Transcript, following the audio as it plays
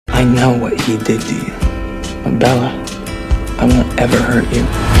I know what he did to you. But Bella, I won't ever hurt you.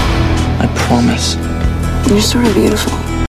 I promise. You're sort of beautiful.